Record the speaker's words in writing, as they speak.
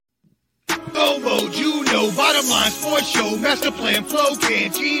go mode, you know. Bottom line sports show, master plan flow,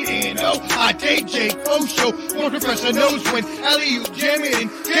 can't cheat and no. I take Jake O show, more professor knows when alley-oop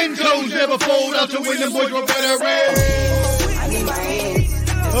jamming, 10 toes never fold out to win. The boys were better red. I need my hands.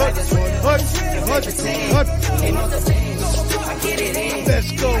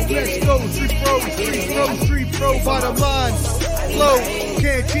 Let's go, street pro, bottom line, flow,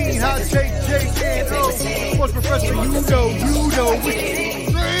 canteen, hot take, J&O, sports professor, you know,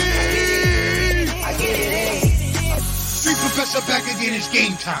 Street professor back again, it's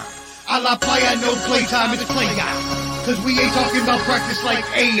game time. A la playa, no playtime, it's play guy. Cause we ain't talking about practice like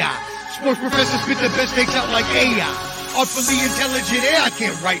AI. Sports professor spit the best takes out like AI. Artfully intelligent, I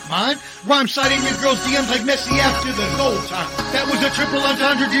can't write mine. Rhyme citing your girl's DMs like Messi after the goal time. That was a triple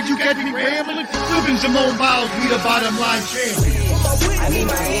entendre, did you catch me rambling? Flipping Simone Biles, we the bottom line champions. I need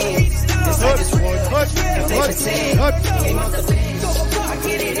my hands.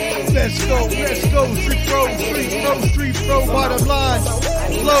 Let's go, street pro, bottom line,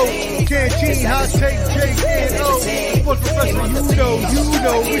 flow, canteen, hot take, J&O, sports professor, you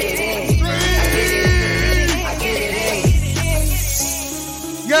know,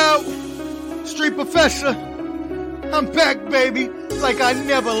 Yo, street professor, I'm back, baby, like I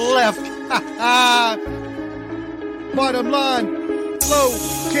never left. Bottom line, flow,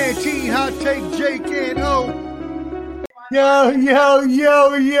 canteen, hot take, J&O. Yo,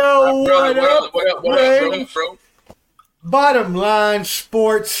 what up, bro? Bottom line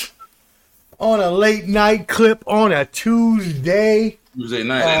sports on a late night clip on a Tuesday. Tuesday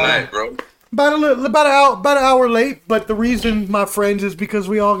night, bro. About an hour late, but the reason, my friends, is because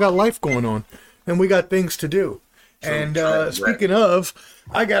we all got life going on and we got things to do. Speaking of,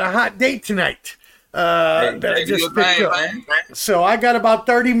 I got a hot date tonight. That I just picked up. So I got about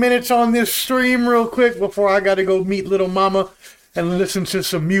 30 minutes on this stream real quick before I got to go meet little mama and listen to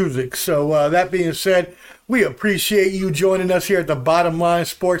some music. So that being said, we appreciate you joining us here at the Bottom Line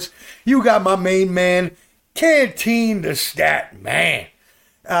Sports. You got my main man, Canteen the Stat Man.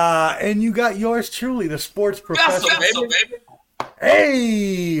 And you got yours truly, the sports professor. Baby.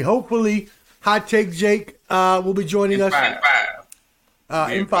 Hey, hopefully Hot Take Jake will be joining us.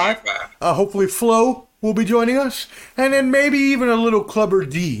 In five. Hopefully Flo will be joining us. And then maybe even a little Clubber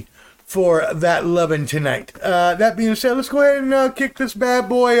D for that lovin' tonight. That being said, let's go ahead and kick this bad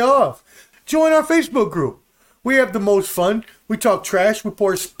boy off. Join our Facebook group. We have the most fun. We talk trash. We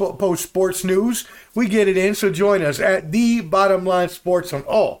post sports news. We get it in. So join us at The Bottom Line Sports on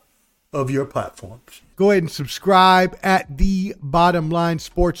all of your platforms. Go ahead and subscribe at The Bottom Line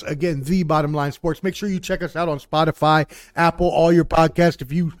Sports. Again, The Bottom Line Sports. Make sure you check us out on Spotify, Apple, all your podcasts.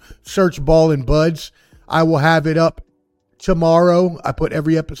 If you search Ball and Buds, I will have it up tomorrow. I put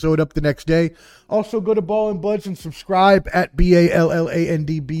every episode up the next day. Also, go to Ball and Buds and subscribe at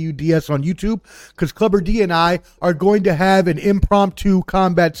BALLANDBUDS on YouTube, because Clubber D and I are going to have an impromptu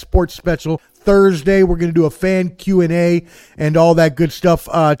combat sports special Thursday. We're going to do a fan Q&A and all that good stuff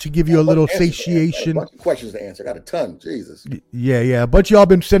to give you a little satiation. A bunch of questions to answer. I got a ton. Jesus. Yeah. A bunch of y'all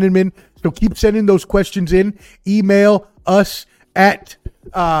been sending them in. So keep sending those questions in. Email us at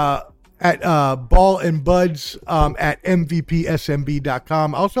ballandbuds at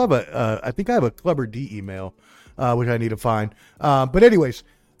mvpsmb.com. I also have I think I have a Clubber D email, which I need to find. But anyways,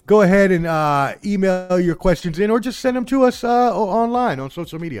 go ahead and email your questions in, or just send them to us online on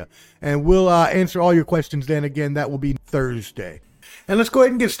social media, and we'll answer all your questions then. Again, that will be Thursday. And let's go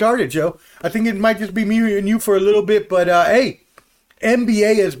ahead and get started, Joe. I think it might just be me and you for a little bit, but hey,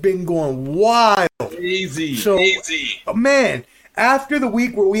 NBA has been going wild. Easy. Man, after the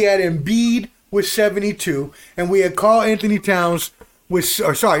week where we had Embiid with 72 and we had Karl Anthony Towns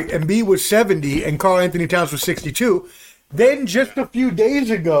Embiid was 70 and Karl Anthony Towns was 62. Then just a few days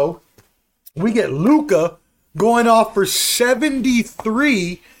ago, we get Luka going off for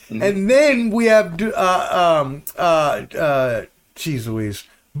 73, and then we have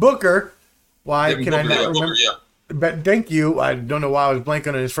Booker. Why can I not remember? But thank you. I don't know why I was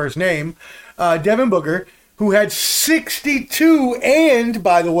blanking on his first name. Devin Booker, who had 62, and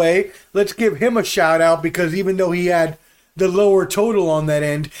by the way, let's give him a shout out, because even though he had the lower total on that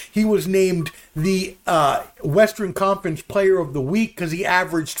end, he was named the Western Conference Player of the Week because he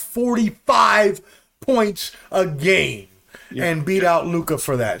averaged 45 points a game and beat out Luka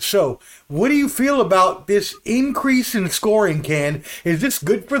for that. So what do you feel about this increase in scoring, Ken? Is this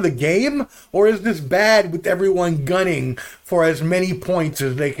good for the game, or is this bad with everyone gunning for as many points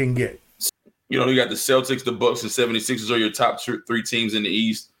as they can get? You know, you got the Celtics, the Bucks, and 76ers are your top three teams in the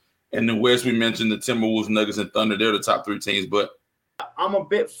East. In the West, we mentioned the Timberwolves, Nuggets, and Thunder. They're the top three teams. But I'm a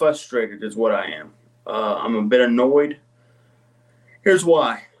bit frustrated is what I am. I'm a bit annoyed. Here's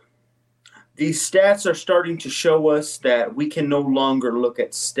why. these stats are starting to show us that we can no longer look at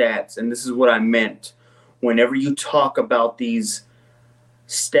stats. And this is what I meant. Whenever you talk about these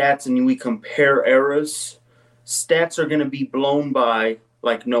stats and we compare eras, stats are going to be blown by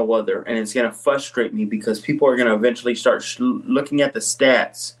like no other. And it's going to frustrate me because people are going to eventually start looking at the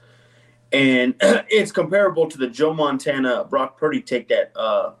stats. And it's comparable to the Joe Montana, Brock Purdy take that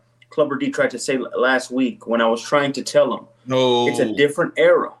Clubber D tried to say last week when I was trying to tell him. No. It's a different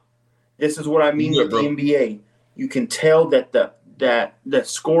era. This is what I mean with the NBA. You can tell that the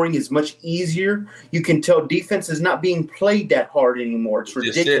scoring is much easier. You can tell defense is not being played that hard anymore. It's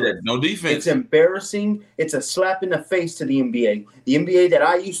ridiculous. No defense. It's embarrassing. It's a slap in the face to the NBA. The NBA that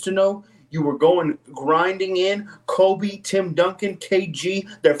I used to know, you were grinding in. Kobe, Tim Duncan, KG,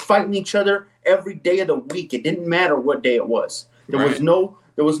 they're fighting each other every day of the week. It didn't matter what day it was. There was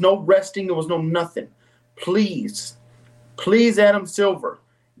no resting. There was no nothing. Please, Adam Silver,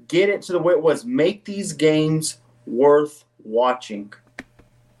 get it to the way it was. Make these games worth watching.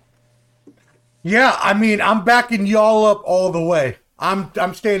 Yeah, I mean, I'm backing y'all up all the way.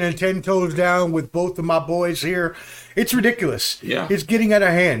 I'm standing 10 toes down with both of my boys here. It's ridiculous. Yeah. It's getting out of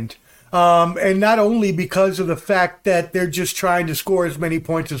hand. And not only because of the fact that they're just trying to score as many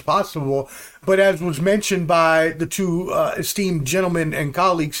points as possible, but as was mentioned by the two esteemed gentlemen and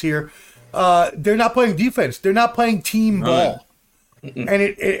colleagues here, they're not playing defense. They're not playing team ball. And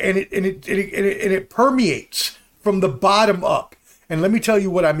it permeates from the bottom up. And let me tell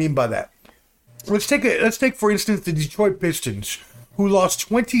you what I mean by that. Let's take for instance the Detroit Pistons, who lost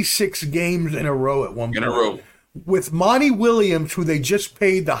 26 games in a row at one point. With Monty Williams, who they just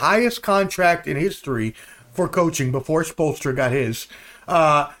paid the highest contract in history for coaching before Spoelstra got his,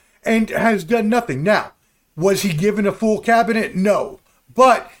 and has done nothing. Now, was he given a full cabinet? No.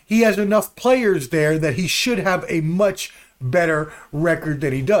 But he has enough players there that he should have a much better record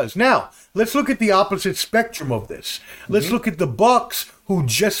than he does. Now, let's look at the opposite spectrum of this. Let's look at the Bucks, who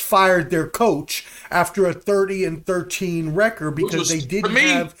just fired their coach after a 30-13 record because they didn't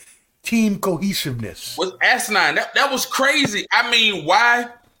have team cohesiveness. Was asinine. That was crazy. I mean,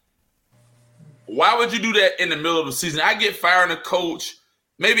 why would you do that in the middle of the season? I get firing a coach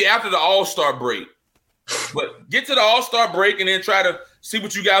maybe after the All-Star break. But get to the All-Star break and then try to see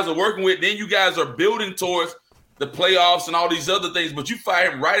what you guys are working with. Then you guys are building towards the playoffs and all these other things. But you fire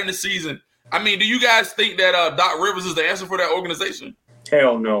him right in the season. I mean, do you guys think that Doc Rivers is the answer for that organization?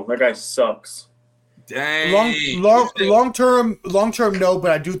 Hell no. That guy sucks. Dang. Long term, no,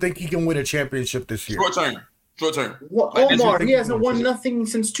 but I do think he can win a championship this year. Short term. Well, Omar, he hasn't won nothing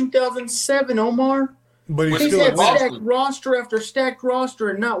since 2007, Omar. But he's had stacked roster after stacked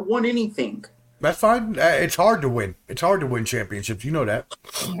roster and not won anything. That's fine. It's hard to win. It's hard to win championships. You know that.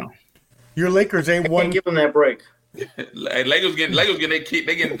 Your Lakers ain't won. Can't give them that break. Lakers getting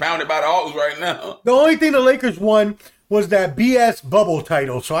they getting pounded by the Hawks right now. The only thing the Lakers won was that BS bubble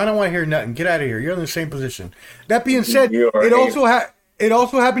title, so I don't want to hear nothing. Get out of here. You're in the same position. That being said, it also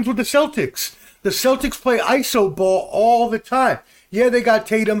happens with the Celtics. The Celtics play iso ball all the time. Yeah, they got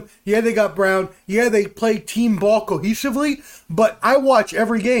Tatum. Yeah, they got Brown. Yeah, they play team ball cohesively. But I watch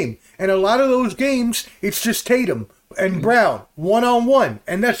every game, and a lot of those games, it's just Tatum and Brown, one-on-one,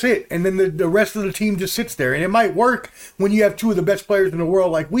 and that's it. And then the rest of the team just sits there. And it might work when you have two of the best players in the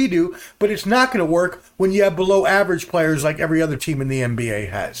world like we do, but it's not going to work when you have below-average players like every other team in the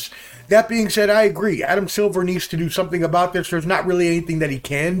NBA has. That being said, I agree. Adam Silver needs to do something about this. There's not really anything that he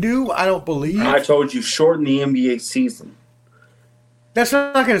can do, I don't believe. I told you, shorten the NBA season. That's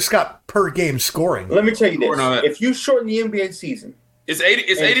not going to stop per-game scoring. Let me tell you this. If you shorten the NBA season, it's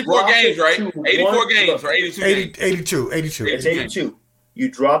 84 games, right? 84 games, or 82 games? 82. It's 82. You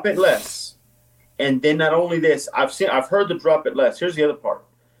drop it less. And then not only this, I've heard the drop it less. Here's the other part.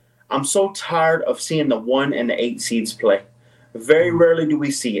 I'm so tired of seeing the 1 and the 8 seeds play. Very rarely do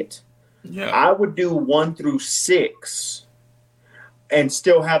we see it. Yeah. I would do 1 through 6 and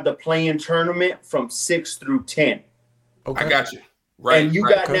still have the play-in tournament from 6 through 10. Okay. I got you. Right, and you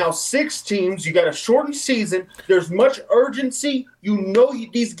got now 6 teams. You got a shortened season. There's much urgency.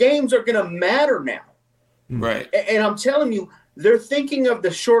 These games are going to matter now. Right. And I'm telling you, they're thinking of the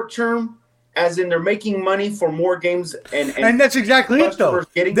short term as in they're making money for more games. And that's exactly it, though.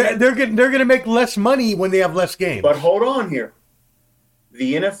 They're going to make less money when they have less games. But hold on here.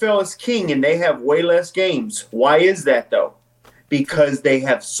 The NFL is king, and they have way less games. Why is that, though? Because they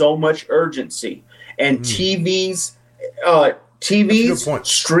have so much urgency. And TVs,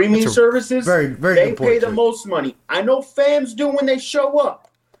 streaming services, they pay the most money. I know fans do when they show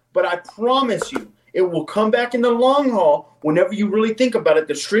up, but I promise you, it will come back in the long haul whenever you really think about it.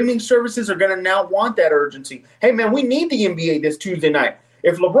 The streaming services are going to now want that urgency. Hey, man, we need the NBA this Tuesday night.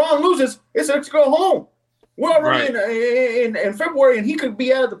 If LeBron loses, it's to go home. We're already in February, and he could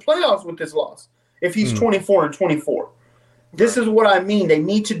be out of the playoffs with this loss if he's 24-24. This is what I mean. They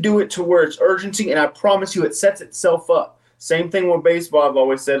need to do it to where it's urgency, and I promise you it sets itself up. Same thing with baseball, I've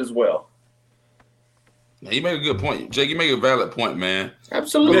always said as well. Now, you make a good point. Jake, you make a valid point, man.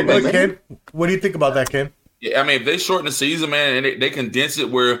 Absolutely. Ken, what do you think about that, Ken? Yeah, I mean, if they shorten the season, man, and they condense it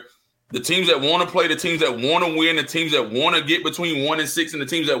where the teams that want to play, the teams that want to win, the teams that want to get between 1 and 6, and the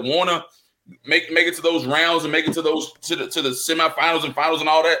teams that want to make it to those rounds and make it to those to the semifinals and finals and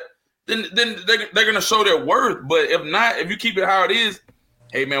all that, then they're gonna show their worth. But if not, if you keep it how it is,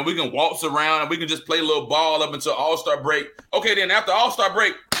 hey man, we can waltz around and we can just play a little ball up until All-Star break. Okay, then after All-Star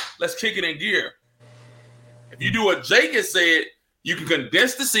break, let's kick it in gear. If you do what Jake has said, you can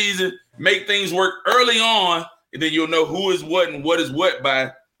condense the season, make things work early on, and then you'll know who is what and what is what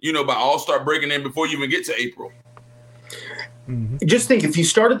by All-Star break and then before you even get to April. Just think, if you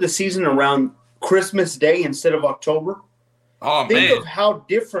started the season around Christmas Day instead of October, think of how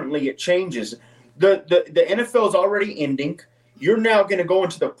differently it changes. The NFL is already ending. You're now going to go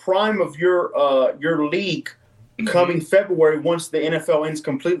into the prime of your league coming February once the NFL ends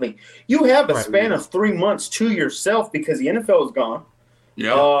completely. You have a span of 3 months to yourself because the NFL is gone.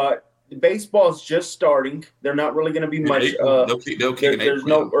 Yeah. Baseball is just starting. They're not really going to be much. There's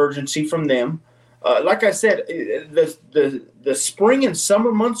no urgency from them. Like I said, the spring and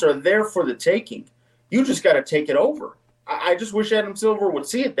summer months are there for the taking. You just got to take it over. I just wish Adam Silver would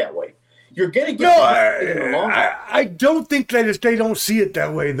see it that way. You're going to get in the long run. I don't think that they don't see it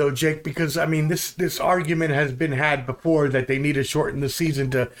that way, though, Jake, because, I mean, this argument has been had before that they need to shorten the season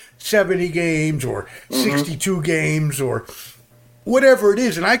to 70 games or 62 games or whatever it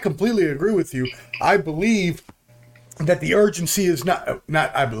is, and I completely agree with you. I believe that the urgency is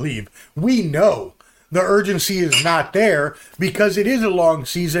we know the urgency is not there because it is a long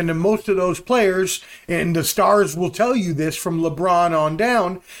season, and most of those players, and the stars will tell you this from LeBron on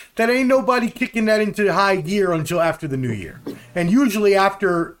down, that ain't nobody kicking that into high gear until after the new year. And usually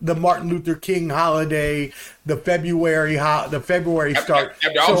after the Martin Luther King holiday, the February start.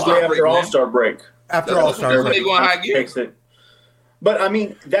 After All-Star break. After All-Star break. Going high gear. But I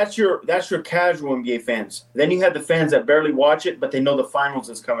mean, that's your casual NBA fans. Then you have the fans that barely watch it, but they know the finals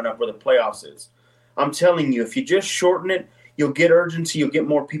is coming up where the playoffs is. I'm telling you, if you just shorten it, you'll get urgency. You'll get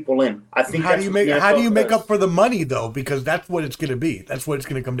more people in. I think. How do you make up for the money though? Because that's what it's going to be. That's what it's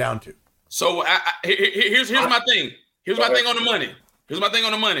going to come down to. So here's my thing. Here's my thing on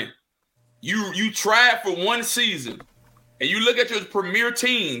the money. You try it for one season, and you look at your premier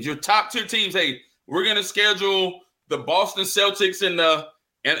teams, your top tier teams. Hey, we're going to schedule the Boston Celtics and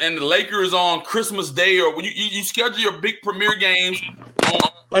the Lakers on Christmas Day, or when you schedule your big premier games on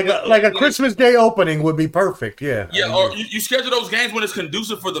like a Christmas Day opening would be perfect. Yeah. Yeah, or you schedule those games when it's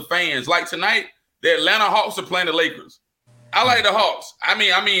conducive for the fans. Like tonight, the Atlanta Hawks are playing the Lakers. I like the Hawks. I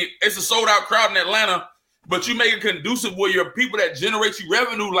mean, it's a sold out crowd in Atlanta, but you make it conducive where your people that generate you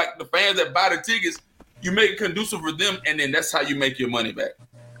revenue, like the fans that buy the tickets, you make it conducive for them, and then that's how you make your money back.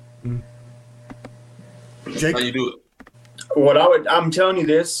 Jake? How you do it? I'm telling you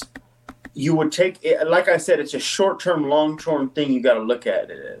this, you would take it, like I said, it's a short-term, long-term thing you got to look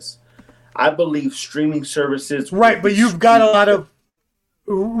at it as. I believe streaming services. Right, but you've got a lot of.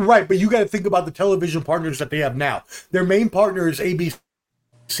 Right, but you got to think about the television partners that they have now. Their main partner is ABC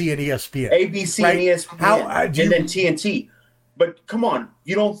and ESPN. ABC and ESPN, and then TNT. But come on,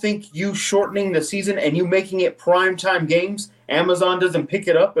 you don't think you shortening the season and you making it primetime games, Amazon doesn't pick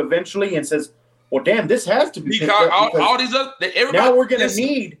it up eventually and says, well, damn, this has to be picked up all these other. Now we're going to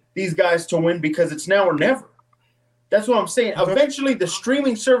need these guys to win because it's now or never. That's what I'm saying. Eventually, the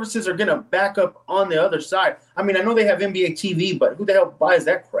streaming services are going to back up on the other side. I mean, I know they have NBA TV, but who the hell buys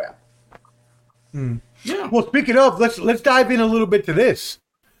that crap? Yeah. Well, speaking of, let's dive in a little bit to this.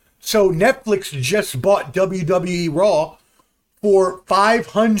 So Netflix just bought WWE Raw for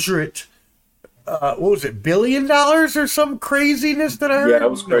 $500 billion or some craziness that I heard. Yeah,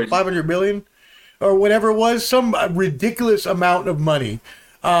 that was crazy. 500 billion or whatever it was, some ridiculous amount of money.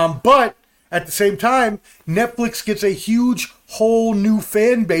 But at the same time, Netflix gets a huge whole new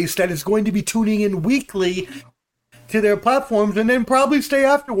fan base that is going to be tuning in weekly to their platforms and then probably stay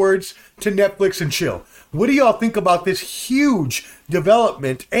afterwards to Netflix and chill. What do y'all think about this huge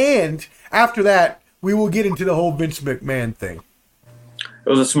development? And after that, we will get into the whole Vince McMahon thing. It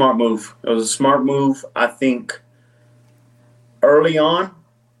was a smart move. I think early on,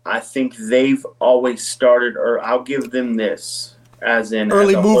 I think they've always started, or I'll give them this. As in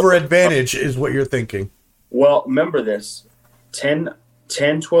early mover advantage is what you're thinking. Well, remember this. 10,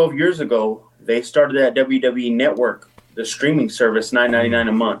 12 years ago, they started that WWE network the streaming service, $9.99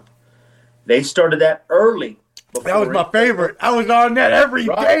 a month. They started that early. That was my favorite. I was on that every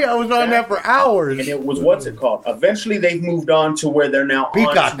day. I was on that for hours. And it was, what's it called? Eventually, they've moved on to where they're now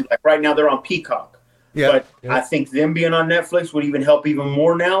Peacock. on. Like right now, they're on Peacock. Yeah. But I think them being on Netflix would even help even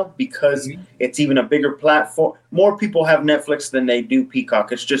more now because it's even a bigger platform. More people have Netflix than they do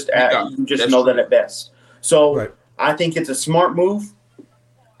Peacock. It's just you just know that at best. So I think it's a smart move.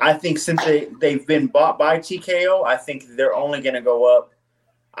 I think since they've been bought by TKO, I think they're only going to go up.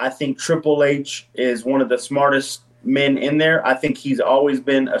 I think Triple H is one of the smartest men in there. I think he's always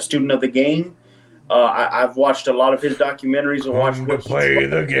been a student of the game. I've watched a lot of his documentaries and watched what play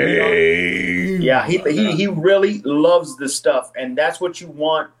the game. Yeah, he really loves the stuff, and that's what you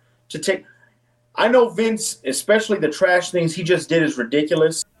want to take. I know Vince, especially the trash things he just did, is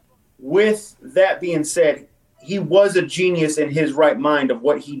ridiculous. With that being said, he was a genius in his right mind of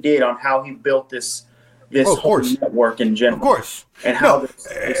what he did on how he built this whole network in general. Of course. And how this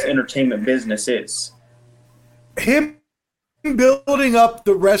entertainment business is. Him building up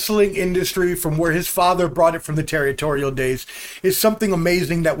the wrestling industry from where his father brought it from the territorial days is something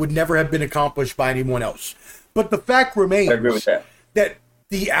amazing that would never have been accomplished by anyone else. But the fact remains I agree with that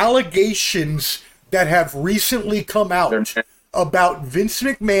the allegations that have recently come out about Vince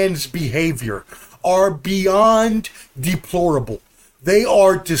McMahon's behavior are beyond deplorable. They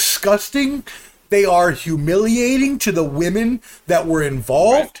are disgusting. They are humiliating to the women that were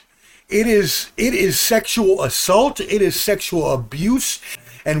involved. It is sexual assault. It is sexual abuse.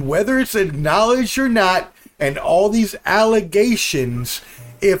 And whether it's acknowledged or not, and all these allegations,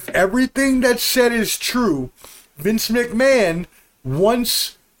 if everything that's said is true, Vince McMahon,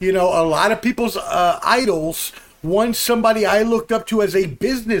 once, a lot of people's idols, once somebody I looked up to as a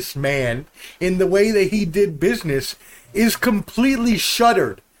businessman in the way that he did business, is completely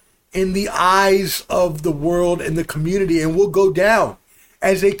shuttered in the eyes of the world and the community, and will go down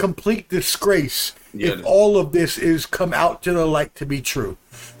as a complete disgrace if all of this is come out to the light to be true.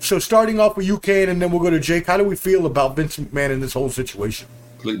 So starting off with you, Kane, and then we'll go to Jake. How do we feel about Vince McMahon in this whole situation?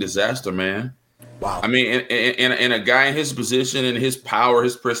 Complete disaster, man. Wow. I mean, in a guy in his position and his power,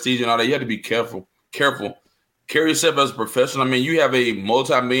 his prestige and all that, you have to be careful. Carry yourself as a professional. I mean, you have a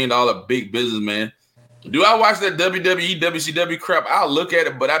multi-million-dollar big businessman. Do I watch that WWE, WCW crap? I'll look at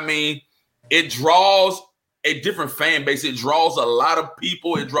it, but I mean, it draws a different fan base. It draws a lot of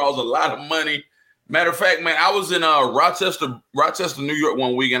people. It draws a lot of money. Matter of fact, man, I was in Rochester, New York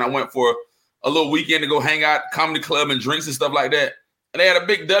one weekend. I went for a little weekend to go hang out, comedy club and drinks and stuff like that. And they had a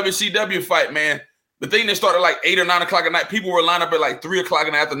big WCW fight, man. The thing that started like 8 or 9 o'clock at night, people were lined up at like 3 o'clock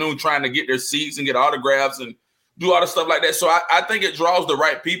in the afternoon trying to get their seats and get autographs and do all the stuff like that. So I think it draws the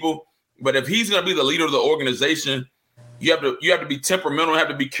right people. But if he's going to be the leader of the organization, you have to be temperamental, you have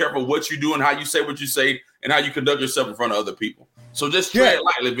to be careful what you do and how you say what you say and how you conduct yourself in front of other people. So just tread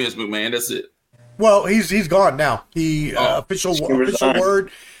lightly, Vince McMahon. That's it. Well, he's gone now. Official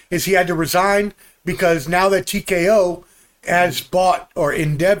word is he had to resign because now that TKO has bought, or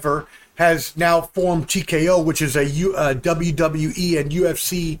Endeavor has now formed TKO, which is a WWE and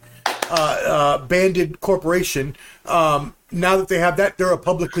UFC banded corporation. Now that they have that, they're a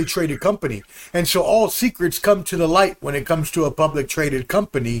publicly traded company. And so all secrets come to the light when it comes to a public traded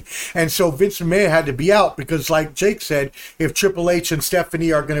company. And so Vince McMahon had to be out because, like Jake said, if Triple H and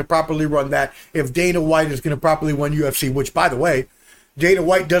Stephanie are going to properly run that, if Dana White is going to properly run UFC, which, by the way, Dana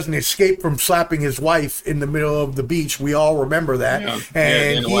White doesn't escape from slapping his wife in the middle of the beach. We all remember that. Yeah.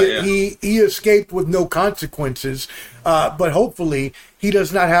 And he escaped with no consequences. But hopefully he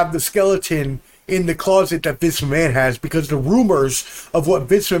does not have the skeleton in the closet that Vince McMahon has, because the rumors of what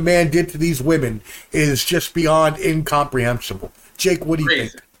Vince McMahon did to these women is just beyond incomprehensible. Jake, what do you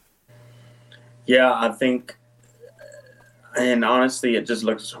think? Yeah, I think, and honestly, it just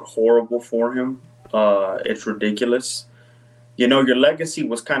looks horrible for him. It's ridiculous. Your legacy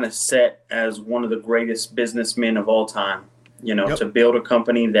was kind of set as one of the greatest businessmen of all time, to build a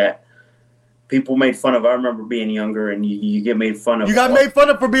company that people made fun of. I remember being younger, and you get made fun of. You got made fun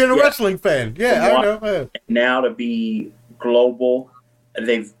of for being a wrestling fan. Yeah, I know. Yeah. Now to be global,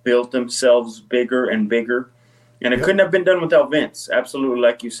 they've built themselves bigger and bigger. And it couldn't have been done without Vince. Absolutely,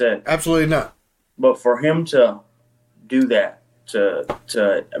 like you said. Absolutely not. But for him to do that,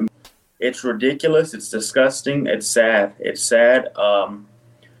 it's ridiculous. It's disgusting. It's sad. It's sad.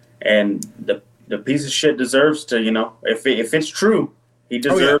 And the piece of shit deserves to, if it's true, he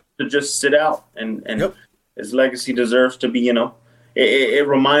deserves to just sit out, and his legacy deserves to be, It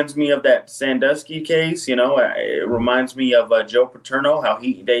reminds me of that Sandusky case, It reminds me of Joe Paterno, how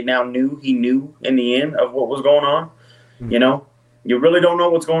he knew in the end of what was going on. You really don't know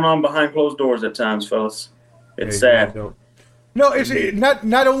what's going on behind closed doors at times, fellas. It's sad. No, it's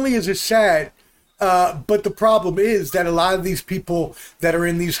not only is it sad, but the problem is that a lot of these people that are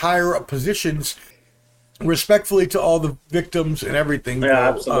in these higher up positions, respectfully to all the victims and everything,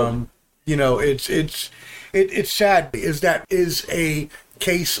 absolutely. It's sad. Is a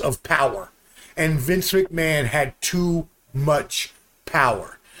case of power, and Vince McMahon had too much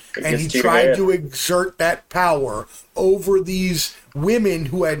power, and he tried to exert that power over these women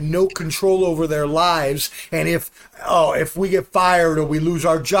who had no control over their lives. And if we get fired or we lose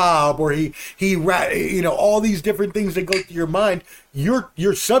our job or all these different things that go through your mind,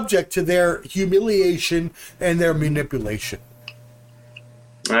 you're subject to their humiliation and their manipulation.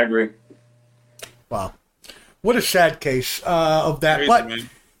 I agree. Wow. What a sad case of that. Crazy, but man.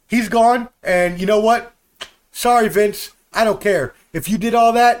 He's gone, and you know what? Sorry, Vince. I don't care. If you did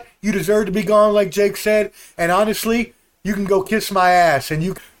all that, you deserve to be gone, like Jake said. And honestly, you can go kiss my ass.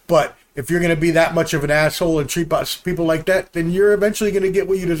 But if you're going to be that much of an asshole and treat people like that, then you're eventually going to get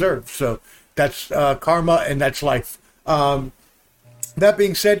what you deserve. So that's karma, and that's life. That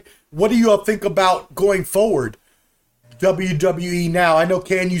being said, what do you all think about going forward? WWE now. I know,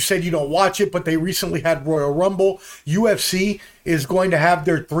 Ken, you said you don't watch it, but they recently had Royal Rumble. UFC is going to have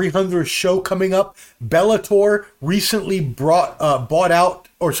their 300th show coming up. Bellator recently PFL,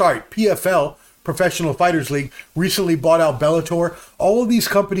 Professional Fighters League, recently bought out Bellator. All of these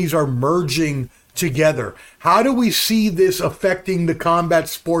companies are merging together. How do we see this affecting the combat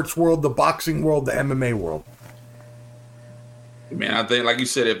sports world, the boxing world, the MMA world? Man, I think, like you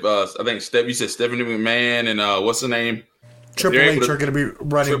said, you said Stephanie McMahon and what's the name? Triple H are going to be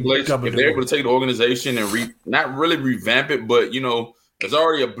running. If they're able to take the organization and not really revamp it, but there's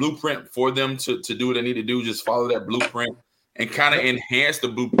already a blueprint for them to do what they need to do. Just follow that blueprint and kind of enhance the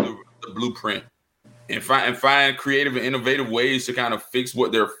blueprint and find creative and innovative ways to kind of fix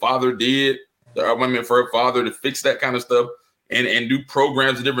what their father did. For her father to fix that kind of stuff and do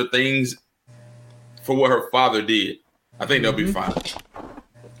programs and different things for what her father did. I think they'll be fine.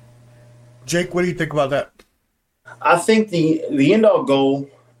 Jake, what do you think about that? I think the end all goal,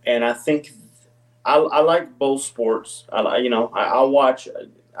 and I think I like both sports. I watch.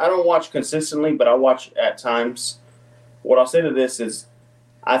 I don't watch consistently, but I watch at times. What I'll say to this is,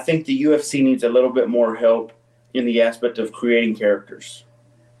 I think the UFC needs a little bit more help in the aspect of creating characters.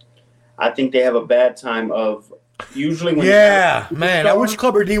 I think they have a bad time of usually when I wish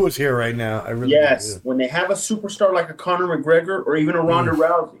Clubber D was here right now. I really do. When they have a superstar like a Conor McGregor or even a Ronda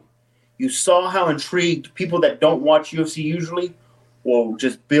Rousey, you saw how intrigued people that don't watch UFC usually will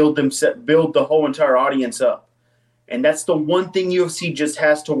just build the whole entire audience up. And that's the one thing UFC just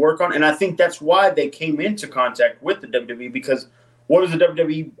has to work on. And I think that's why they came into contact with the WWE, because what is the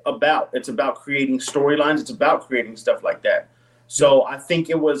WWE about? It's about creating storylines. It's about creating stuff like that. So I think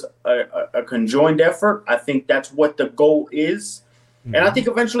it was a conjoined effort. I think that's what the goal is. Mm-hmm. And I think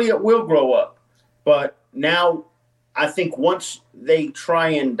eventually it will grow up. But now I think once they try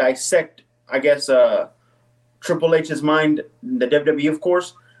and dissect, I guess, Triple H's mind, the WWE, of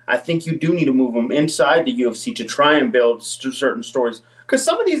course, I think you do need to move them inside the UFC to try and build certain stories. Because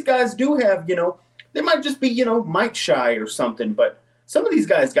some of these guys do have, they might just be, mic shy or something. But some of these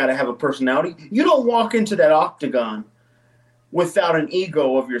guys got to have a personality. You don't walk into that octagon without an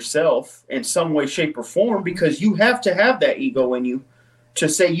ego of yourself in some way, shape, or form, because you have to have that ego in you to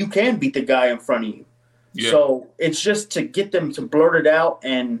say you can beat the guy in front of you. Yeah. So it's just to get them to blurt it out,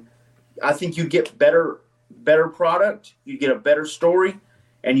 and I think you get better product, you get a better story,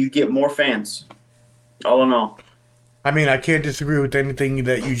 and you get more fans. All in all. I mean, I can't disagree with anything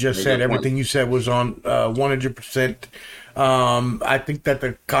that you just said. Everything you said was on 100%. I think that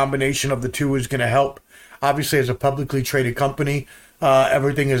the combination of the two is going to help. Obviously, as a publicly traded company,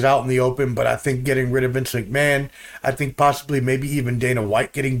 everything is out in the open, but I think getting rid of Vince McMahon, I think possibly maybe even Dana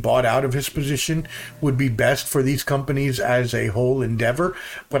White getting bought out of his position would be best for these companies as a whole endeavor.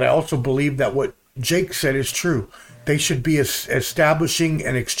 But I also believe that what Jake said is true. They should be establishing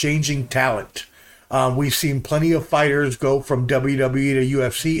and exchanging talent. We've seen plenty of fighters go from WWE to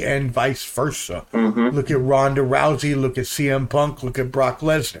UFC and vice versa. Mm-hmm. Look at Ronda Rousey, look at CM Punk, look at Brock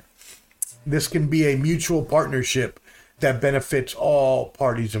Lesnar. This can be a mutual partnership that benefits all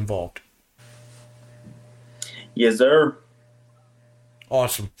parties involved. Yes, sir.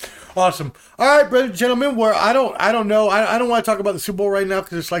 Awesome. All right, brother, gentlemen. I don't know. I don't want to talk about the Super Bowl right now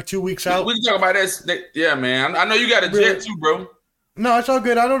because it's like 2 weeks out. We can talk about that. Yeah, man. I know you got a jet too, bro. No, it's all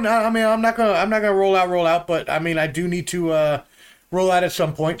good. I'm not gonna roll out. But I mean, I do need to roll out at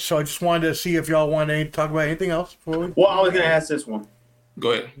some point. So I just wanted to see if y'all wanted to talk about anything else before we. Well, I was gonna ask this one.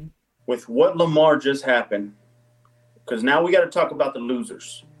 Go ahead. With what Lamar just happened, because now we got to talk about the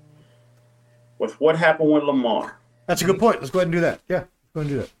losers. with what happened with Lamar. That's a good point. Let's go ahead and do that. Yeah, let's go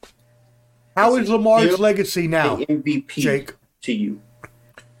ahead and do that. How is Lamar's legacy now, the MVP, Jake? To you?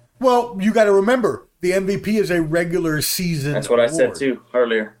 Well, you got to remember, the MVP is a regular season That's what award. I said too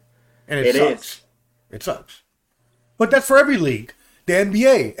earlier. And it sucks. It sucks. But that's for every league. The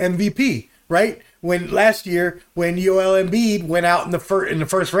NBA MVP, right? When last year, when Joel Embiid went out in the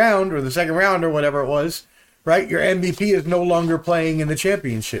first round or the second round or whatever it was, right? Your MVP is no longer playing in the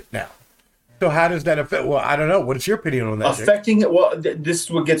championship now. So how does that affect? Well, I don't know. What is your opinion on that? Affecting it. Well, this is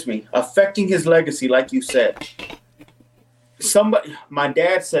what gets me. Affecting his legacy, like you said. My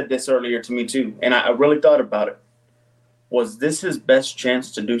dad said this earlier to me too, and I really thought about it. Was this his best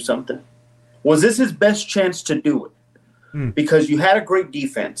chance to do something? Was this his best chance to do it? Because you had a great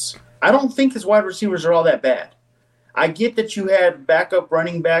defense. I don't think his wide receivers are all that bad. I get that you had backup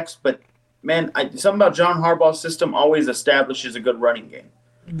running backs, but man, something about John Harbaugh's system always establishes a good running game.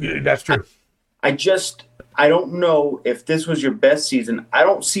 That's true. I don't know if this was your best season. I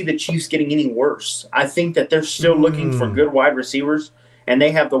don't see the Chiefs getting any worse. I think that they're still looking for good wide receivers, and they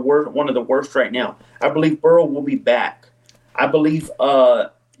have one of the worst right now. I believe Burrow will be back. I believe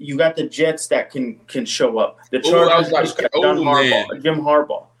you got the Jets that can show up. The Chargers got Jim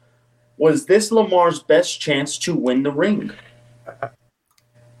Harbaugh. Was this Lamar's best chance to win the ring? What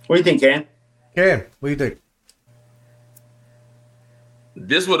do you think, Ken? Ken, what do you think?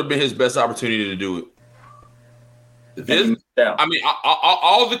 This would have been his best opportunity to do it.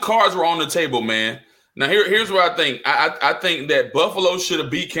 All the cards were on the table, man. Now, here's what I think. I think that Buffalo should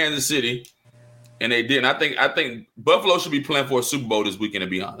have beat Kansas City, and they didn't. I think Buffalo should be playing for a Super Bowl this weekend, to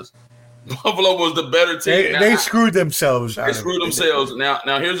be honest. Buffalo was the better team. They screwed themselves. They screwed themselves.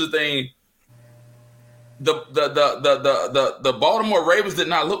 Now, here's the thing. The Baltimore Ravens did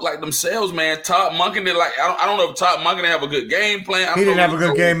not look like themselves, man. Todd Monken did I don't know if Todd Monken have a good game plan. He didn't have a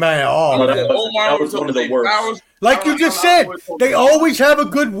good game plan at all. That was one of the worst. Like you just said, they always have a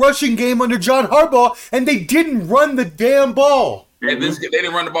good rushing game under John Harbaugh, and they didn't run the damn ball. And they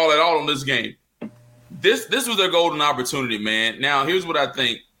didn't run the ball at all in this game. This was their golden opportunity, man. Now, here's what I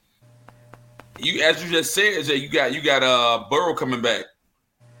think. As you just said, is that you got Burrow coming back.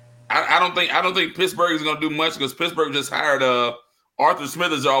 I don't think Pittsburgh is going to do much because Pittsburgh just hired Arthur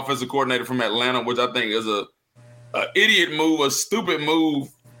Smith as their offensive coordinator from Atlanta, which I think is a idiot move, a stupid move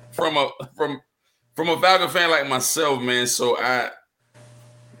from a Falcon fan like myself, man. So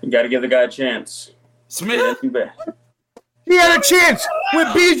you got to give the guy a chance. Smith, he had a chance with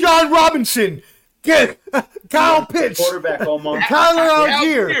Bijan Robinson, Kyle Pitts, quarterback, Omar, Tyler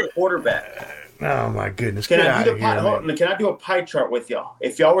Algier, quarterback. Oh my goodness! Can I do a pie chart with y'all?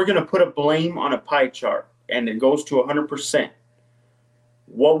 If y'all were gonna put a blame on a pie chart and it goes to 100%,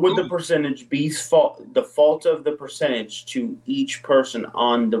 what would the percentage be? The fault of the percentage to each person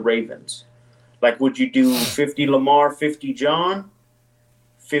on the Ravens. Like, would you do 50 Lamar, 50 John,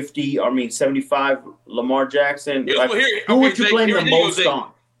 75 Lamar Jackson? Who would you blame the most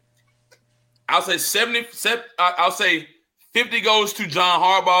on? I'll say 70. I'll say 50 goes to John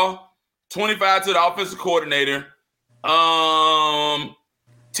Harbaugh. 25 to the offensive coordinator, 10%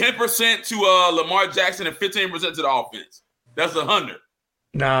 to Lamar Jackson, and 15% to the offense. That's 100.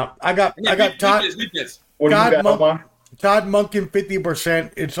 Nah, I got Todd. Todd Monken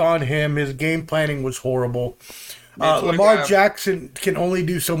 50%. It's on him. His game planning was horrible. Lamar Jackson can only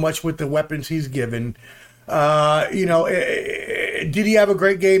do so much with the weapons he's given. Did he have a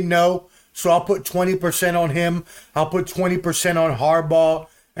great game? No. So I'll put 20% on him. I'll put 20% on Harbaugh.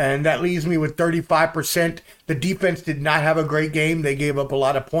 And that leaves me with 35%. The defense did not have a great game. They gave up a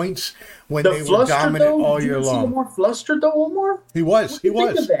lot of points when they were dominant all year long. Lamar flustered though, Omar? He was. He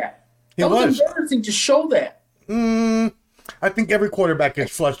was. Think of that. That was embarrassing to show that. I think every quarterback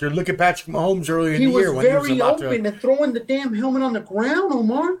gets flustered. Look at Patrick Mahomes earlier in the year when he was about to. He was very open and throwing the damn helmet on the ground,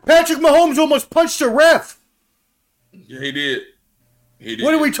 Omar. Patrick Mahomes almost punched a ref. Yeah, he did.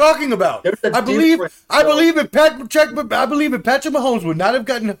 What are we talking about? I believe if Patrick Mahomes would not have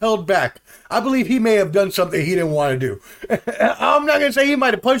gotten held back, I believe he may have done something he didn't want to do. I'm not going to say he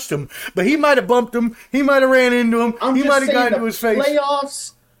might have punched him, but he might have bumped him. He might have ran into him. He might have gotten into his face.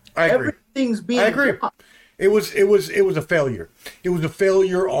 Playoffs. I agree. Everything's being. I agree. It was a failure. It was a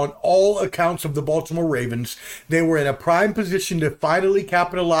failure on all accounts of the Baltimore Ravens. They were in a prime position to finally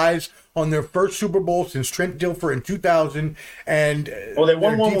capitalize on their first Super Bowl since Trent Dilfer in 2000. And they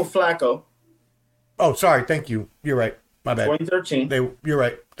won one with Flacco. Oh, sorry. Thank you. You're right. My bad. 2013. You're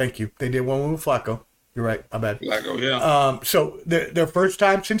right. Thank you. They did one with Flacco. You're right. My bad. Flacco, yeah. So their first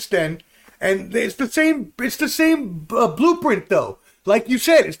time since then, and it's the same. It's the same blueprint, though. Like you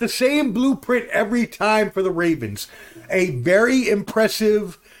said, it's the same blueprint every time for the Ravens. A very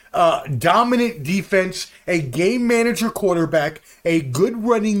impressive dominant defense, a game manager quarterback, a good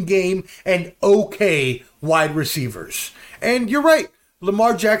running game, and okay wide receivers. And you're right.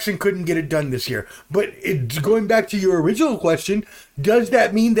 Lamar Jackson couldn't get it done this year. But going back to your original question, does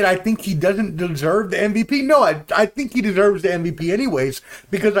that mean that I think he doesn't deserve the MVP? No, I think he deserves the MVP anyways,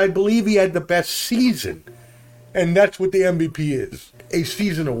 because I believe he had the best season. And that's what the MVP is, a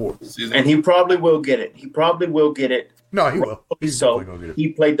season award. And he probably will get it. No, he will. He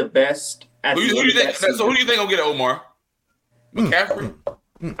played the best at who do you think? So who do you think will get it, Omar? McCaffrey?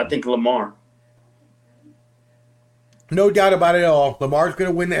 I think Lamar. No doubt about it at all. Lamar's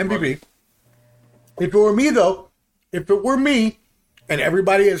going to win the MVP. If it were me, though, and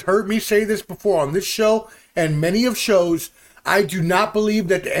everybody has heard me say this before on this show and many of shows, I do not believe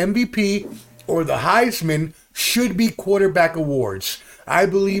that the MVP or the Heisman should be quarterback awards. I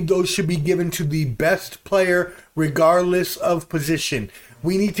believe those should be given to the best player regardless of position.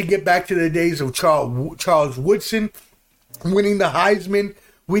 We need to get back to the days of Charles Woodson winning the Heisman.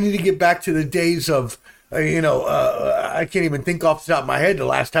 We need to get back to the days of I can't even think off the top of my head the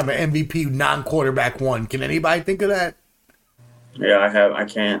last time an MVP non-quarterback won. Can anybody think of that? Yeah, I have. I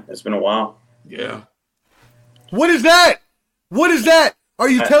can't. It's been a while. Yeah. What is that? Are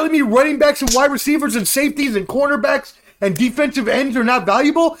you telling me running backs and wide receivers and safeties and cornerbacks and defensive ends are not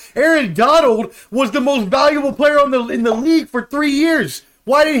valuable? Aaron Donald was the most valuable player in the league for 3 years.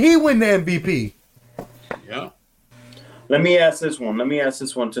 Why did he win the MVP? Yeah. Let me ask this one.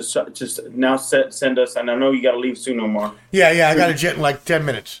 To just now send us, and I know you got to leave soon, Omar. Yeah, I got a jet in like 10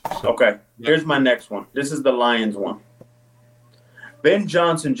 minutes. So. Okay, here's my next one. This is the Lions one. Ben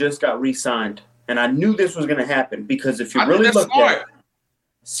Johnson just got re-signed, and I knew this was going to happen because if you really look at it,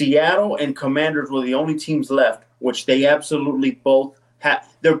 Seattle and Commanders were the only teams left, which they absolutely both have.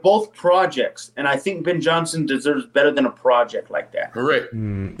 They're both projects, and I think Ben Johnson deserves better than a project like that. Correct.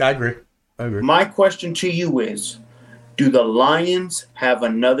 I agree. My question to you is, do the Lions have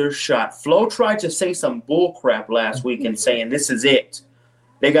another shot? Flo tried to say some bull crap last week and saying this is it.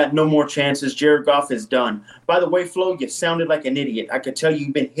 They got no more chances. Jared Goff is done. By the way, Flo, you sounded like an idiot. I could tell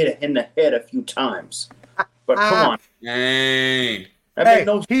you've been hit in the head a few times. But come on. Dang.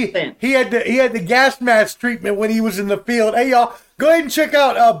 He had the gas mask treatment when he was in the field. Hey, y'all, go ahead and check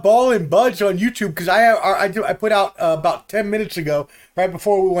out Ball and Buds on YouTube because I put out about 10 minutes ago, right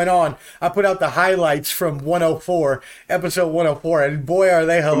before we went on, I put out the highlights from 104, episode 104, and boy, are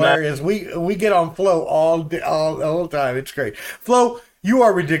they hilarious. We get on Flo all the time. It's great. Flo, you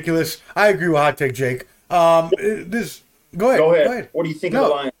are ridiculous. I agree with Hot Take Jake. Go ahead. What do you think of the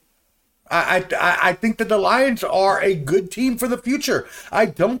Lions? I think that the Lions are a good team for the future. I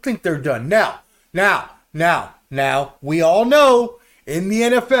don't think they're done. Now, we all know in the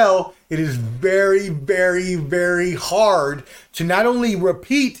NFL, it is very, very, very hard to not only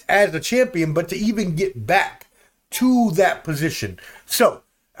repeat as a champion, but to even get back to that position. So,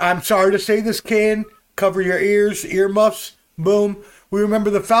 I'm sorry to say this, Ken. Cover your ears, earmuffs, boom. We remember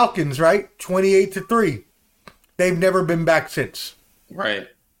the Falcons, right? 28-3. They've never been back since. Right.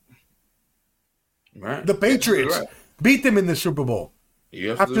 The Patriots beat them in the Super Bowl.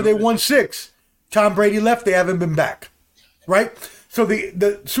 After they won 6. Tom Brady left, they haven't been back. Right? So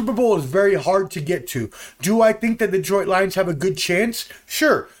the Super Bowl is very hard to get to. Do I think that the Detroit Lions have a good chance?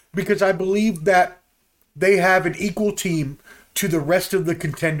 Sure, because I believe that they have an equal team to the rest of the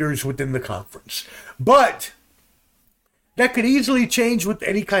contenders within the conference. But that could easily change with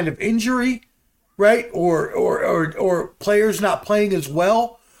any kind of injury, right? Or players not playing as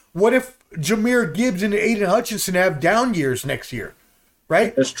well. What if Jahmyr Gibbs and Aiden Hutchinson have down years next year,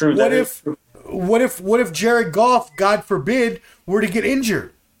 right? That's true. What if Jared Goff, God forbid, were to get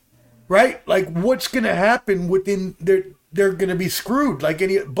injured, right? Like, what's going to happen within they're going to be screwed.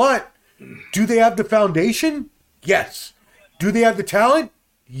 But do they have the foundation? Yes. Do they have the talent?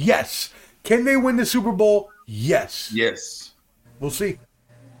 Yes. Can they win the Super Bowl? Yes. Yes. We'll see.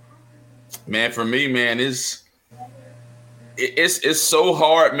 Man, for me, man, it's so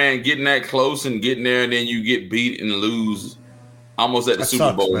hard, man, getting that close and getting there, and then you get beat and lose almost at the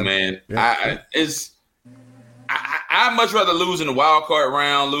Super Bowl, man. Yeah. I'd much rather lose in the wild card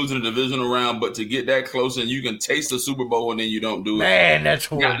round, lose in the divisional round, but to get that close and you can taste the Super Bowl and then you don't do it. Man, that's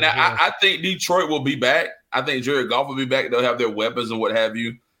horrible. Now I think Detroit will be back. I think Jared Goff will be back. They'll have their weapons and what have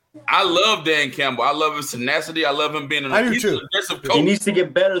you. I love Dan Campbell. I love his tenacity. I love him being an aggressive coach. He needs to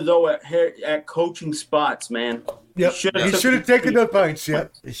get better, though, at coaching spots, man. Yep. He should have taken the points.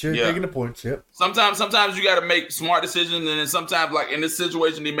 Yep. He should have taken the points. Yep. Sometimes you got to make smart decisions, and then sometimes, like in this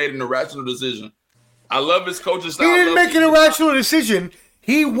situation, he made an irrational decision. I love his coaching style. He didn't make an irrational decision.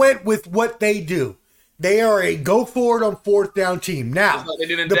 He went with what they do. They are a go forward on fourth down team. Now,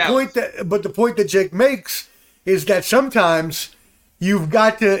 the point that Jake makes is that sometimes you've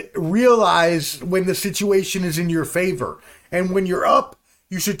got to realize when the situation is in your favor. And when you're up,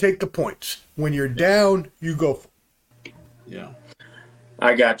 you should take the points. When you're down, you go for it. Yeah.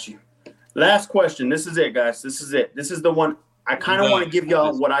 I got you. Last question. This is it, guys. This is it. This is the one I kind of want to give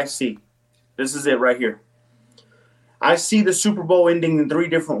y'all what I see. This is it right here. I see the Super Bowl ending in 3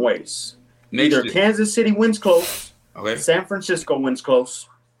 different ways. Either Kansas City wins close, San Francisco wins close,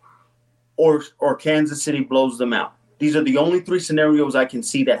 or Kansas City blows them out. These are the only 3 scenarios I can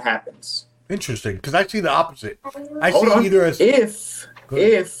see that happens. Interesting, because I see the opposite. Either as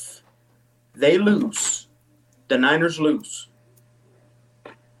if they lose, the Niners lose,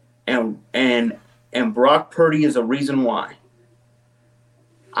 and Brock Purdy is a reason why,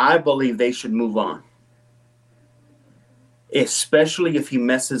 I believe they should move on, especially if he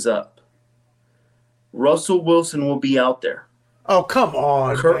messes up. Russell Wilson will be out there. Oh, come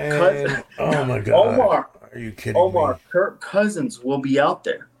on, man. Oh, my God. Are you kidding me? Kirk Cousins will be out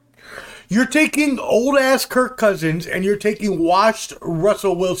there. You're taking old-ass Kirk Cousins and you're taking washed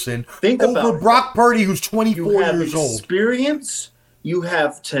Russell Wilson over Brock Purdy, who's 24 years old. You have experience. You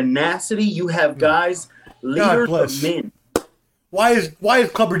have tenacity. You have guys, leaders of men. Why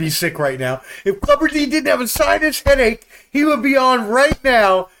is Clubber D sick right now? If Clubber D didn't have a sinus headache, he would be on right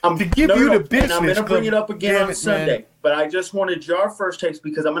now to give you the business. And I'm going to bring it up again on Sunday. Man. But I just wanted your first takes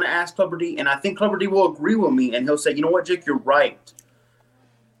because I'm going to ask Clubber D, and I think Clubber D will agree with me, and he'll say, you know what, Jake, you're right.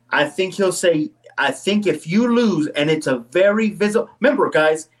 I think he'll say, I think if you lose, and it's a very visible – remember,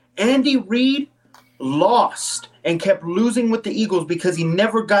 guys, Andy Reid lost and kept losing with the Eagles because he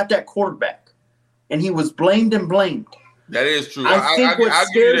never got that quarterback, and he was blamed and blamed. That is true. I think what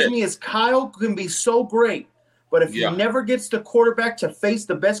scares me is Kyle can be so great, but if he never gets the quarterback to face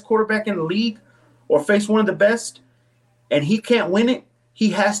the best quarterback in the league or face one of the best and he can't win it, he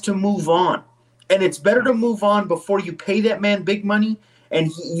has to move on. And it's better to move on before you pay that man big money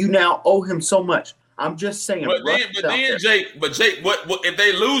and you now owe him so much. I'm just saying. But then Jake, what if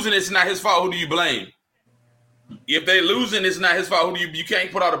they lose and it's not his fault, who do you blame? If they losing, it's not his fault. You can't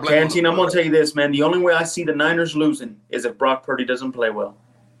put all the blame. Canteen, I'm gonna tell you this, man. The only way I see the Niners losing is if Brock Purdy doesn't play well.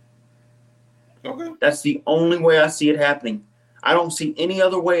 Okay. That's the only way I see it happening. I don't see any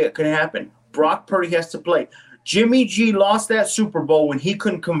other way it could happen. Brock Purdy has to play. Jimmy G lost that Super Bowl when he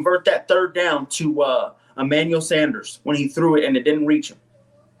couldn't convert that third down to Emmanuel Sanders when he threw it and it didn't reach him.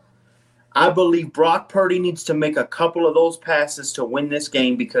 I believe Brock Purdy needs to make a couple of those passes to win this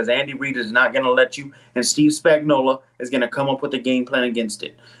game because Andy Reid is not going to let you, and Steve Spagnuolo is going to come up with a game plan against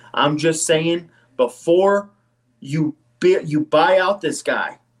it. I'm just saying, before you buy out this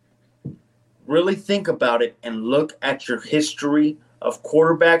guy, really think about it and look at your history of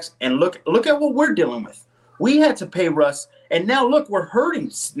quarterbacks and look at what we're dealing with. We had to pay Russ, and now look, we're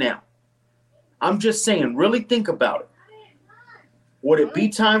hurting now. I'm just saying, really think about it. Would it be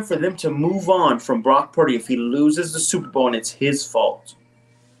time for them to move on from Brock Purdy if he loses the Super Bowl and it's his fault?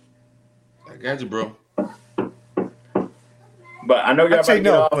 I got you, bro. But I know you're about to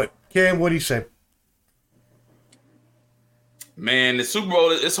get off. But Cam, what do you say? Man, the Super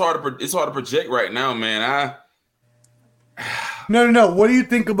Bowl, it's hard to project right now, man. No. What do you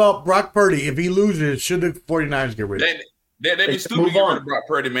think about Brock Purdy? If he loses, should the 49ers get rid of him? They be stupid to get rid of Brock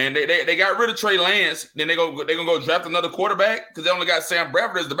Purdy, man. They got rid of Trey Lance. Then they're gonna go draft another quarterback because they only got Sam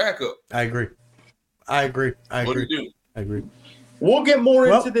Bradford as the backup. I agree. What do you do? I agree. We'll get more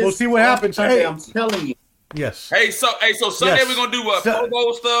into this. We'll see what happens. Sunday, I'm telling you. Yes. Hey, so Sunday we're gonna do Pro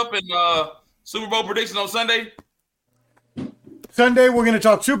Bowl stuff and Super Bowl predictions on Sunday. Sunday, we're going to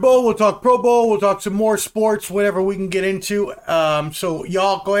talk Super Bowl, we'll talk Pro Bowl, we'll talk some more sports, whatever we can get into. So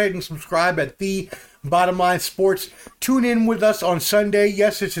y'all go ahead and subscribe at The Bottom Line Sports. Tune in with us on Sunday.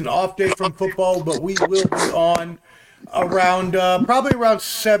 Yes, it's an off day from football, but we will be on around probably around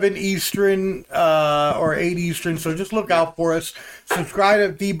 7 Eastern or 8 Eastern. So just look out for us. Subscribe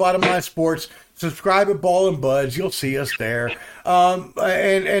at The Bottom Line Sports. Subscribe at Ball and Buds. You'll see us there.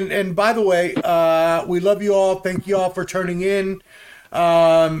 And by the way, we love you all. Thank you all for turning in.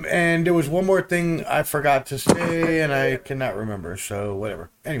 And there was one more thing I forgot to say, and I cannot remember. So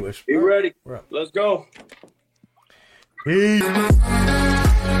whatever. Anyways. Be ready. Let's go. Peace.